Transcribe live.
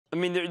I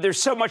mean, there's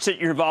so much that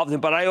you're involved in,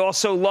 but I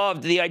also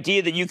loved the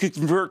idea that you could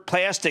convert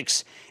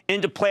plastics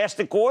into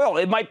plastic oil.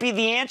 It might be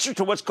the answer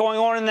to what's going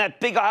on in that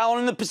big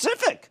island in the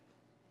Pacific.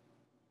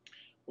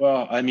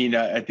 Well, I mean,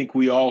 I think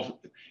we all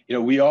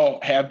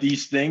have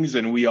these things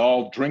and we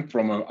all drink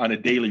from them on a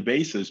daily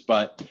basis.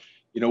 But,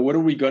 what are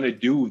we going to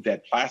do with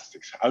that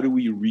plastics? How do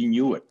we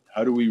renew it?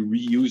 How do we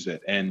reuse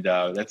it? And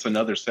that's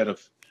another set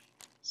of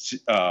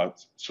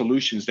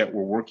solutions that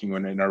we're working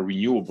on in our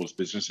renewables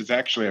business. It's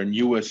actually our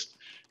newest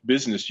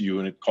business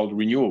unit called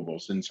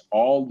renewables, and it's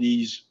all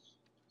these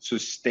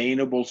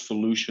sustainable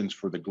solutions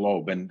for the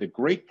globe. And the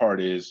great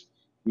part is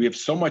we have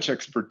so much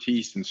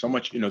expertise and so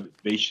much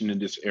innovation in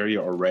this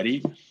area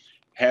already,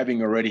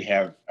 having already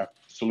have a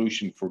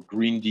solution for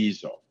green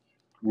diesel,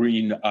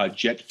 green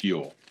jet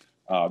fuel.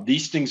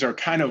 These things are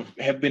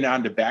have been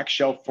on the back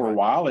shelf for a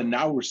while, and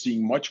now we're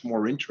seeing much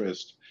more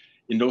interest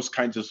in those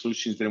kinds of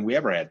solutions than we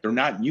ever had. They're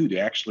not new; they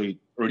actually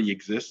already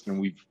exist,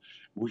 and we've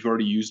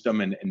already used them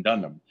and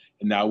done them.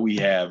 And now we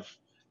have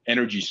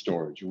energy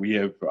storage. We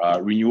have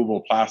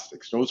renewable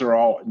plastics. Those are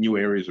all new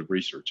areas of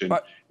research, and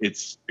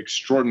it's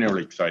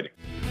extraordinarily exciting.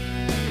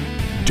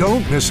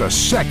 Don't miss a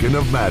second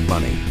of Mad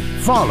Money.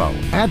 Follow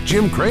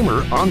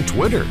 @JimCramer on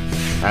Twitter.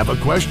 Have a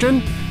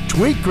question?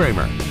 Tweet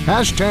Cramer.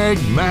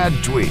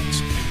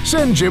 #MadTweets.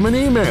 Send Jim an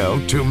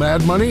email to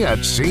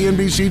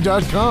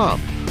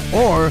madmoney@cnbc.com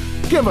or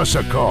give us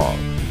a call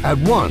at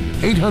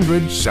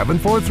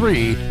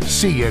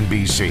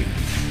 1-800-743-CNBC.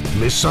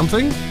 Miss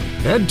something?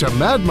 Head to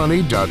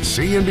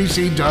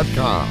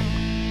madmoney.cnbc.com.